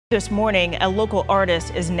This morning, a local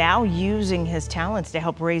artist is now using his talents to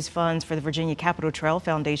help raise funds for the Virginia Capitol Trail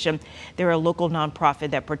Foundation. They're a local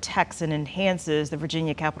nonprofit that protects and enhances the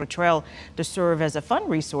Virginia Capitol Trail to serve as a fund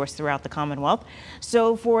resource throughout the Commonwealth.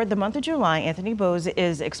 So for the month of July, Anthony Bose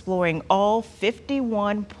is exploring all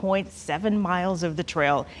 51.7 miles of the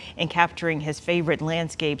trail and capturing his favorite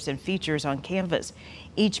landscapes and features on canvas.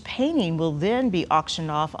 Each painting will then be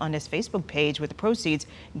auctioned off on his Facebook page, with the proceeds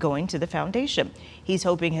going to the foundation. He's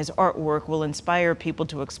hoping his artwork will inspire people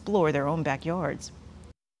to explore their own backyards.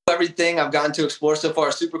 Everything I've gotten to explore so far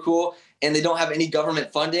is super cool, and they don't have any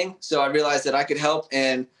government funding, so I realized that I could help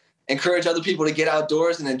and encourage other people to get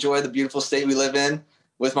outdoors and enjoy the beautiful state we live in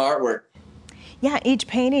with my artwork. Yeah, each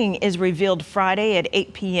painting is revealed Friday at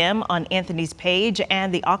 8 p.m. on Anthony's page,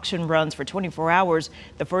 and the auction runs for 24 hours.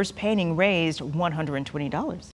 The first painting raised $120.